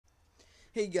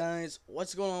Hey guys,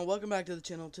 what's going on? Welcome back to the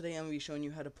channel. Today I'm going to be showing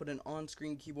you how to put an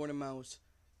on-screen keyboard and mouse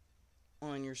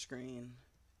on your screen,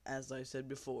 as I said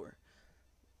before.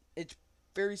 It's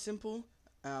very simple.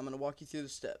 I'm going to walk you through the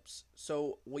steps.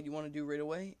 So what you want to do right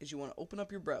away is you want to open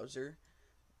up your browser.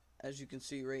 As you can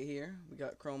see right here, we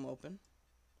got Chrome open.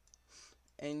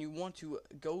 And you want to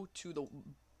go to the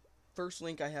first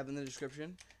link I have in the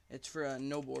description. It's for a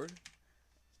no board.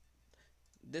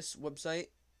 This website,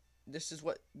 this is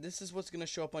what's going to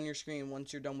show up on your screen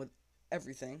once you're done with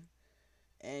everything.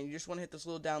 And you just want to hit this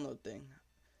little download thing,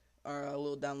 or a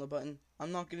little download button.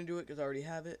 I'm not going to do it because I already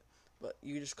have it, but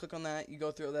you just click on that, you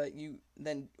go through that,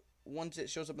 then once it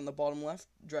shows up in the bottom left,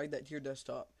 drag that to your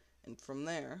desktop, and from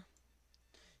there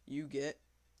you get,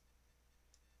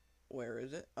 where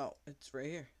is it? Oh, it's right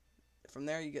here. From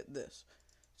there you get this.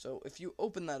 So if you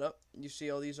open that up, you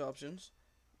see all these options.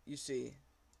 You see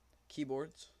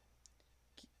keyboards,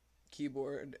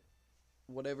 keyboard,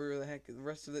 whatever the heck the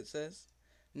rest of it says,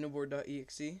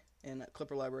 noboard.exe, and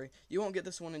Clipper library. You won't get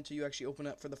this one until you actually open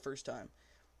it up for the first time.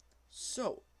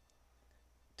 So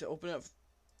to open up,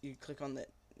 you click on the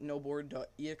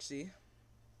noboard.exe,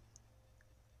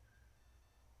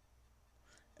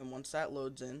 and once that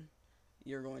loads in,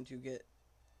 you're going to get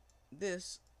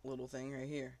this little thing right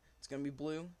here. It's going to be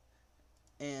blue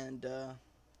and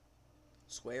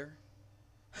square.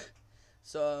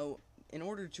 So in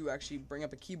order to actually bring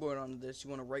up a keyboard onto this, you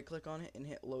want to right click on it and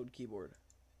hit load keyboard.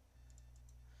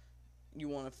 You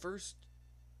want to first,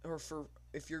 or for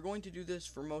if you're going to do this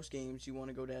for most games, you want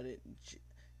to go to edit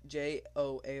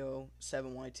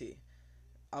JOAO7YT.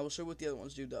 I will show you what the other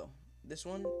ones do though. This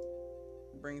one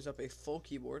brings up a full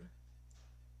keyboard,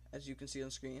 as you can see on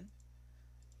screen,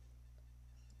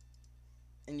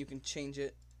 and you can change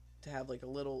it to have like a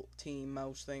little teeny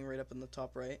mouse thing right up in the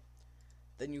top right.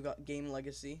 Then you got game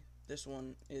legacy. This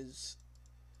one is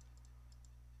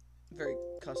very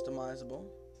customizable,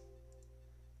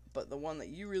 but the one that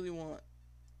you really want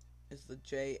is the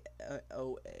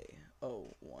JOAO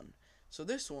one. So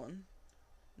this one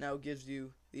now gives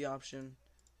you the option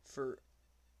for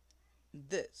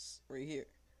this right here,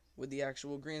 with the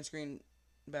actual green screen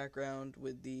background,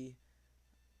 with the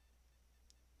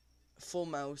full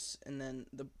mouse, and then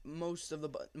the most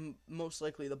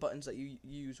likely the buttons that you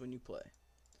use when you play.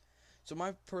 So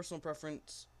my personal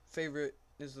preference favorite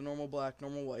is the normal black,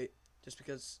 normal white, just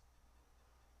because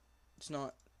it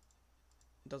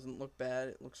doesn't look bad,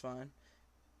 it looks fine.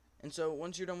 And so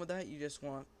once you're done with that, you just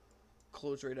want to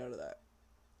close right out of that.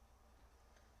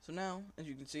 So now, as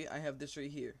you can see, I have this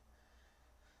right here.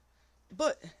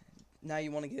 But now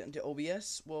you want to get into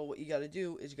OBS. Well, what you got to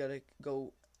do is you got to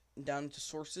go down to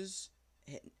sources,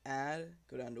 hit add,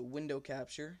 go down to window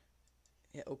capture,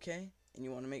 hit OK, and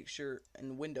you want to make sure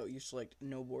in window you select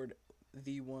no board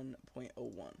v1.01.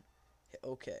 Hit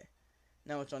OK.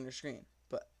 Now it's on your screen.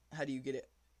 But how do you get it?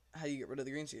 How do you get rid of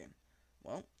the green screen?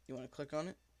 Well, you want to click on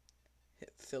it,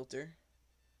 hit filter,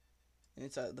 and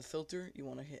inside of the filter you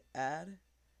want to hit add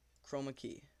chroma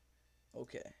key.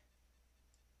 OK.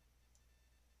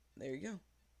 There you go.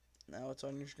 Now it's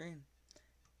on your screen.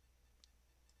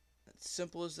 It's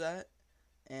simple as that,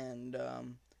 and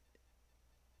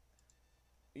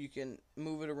you can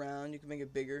move it around, you can make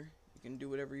it bigger, you can do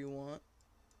whatever you want.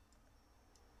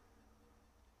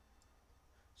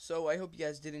 So I hope you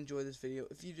guys did enjoy this video.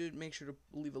 If you did, make sure to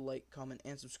leave a like, comment,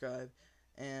 and subscribe.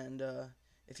 And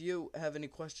if you have any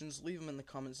questions, leave them in the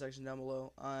comment section down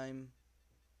below.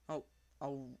 I'll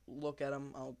look at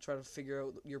them. I'll try to figure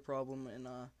out your problem, and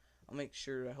I'll make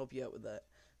sure to help you out with that.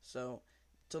 So,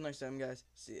 till next time, guys.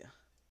 See ya.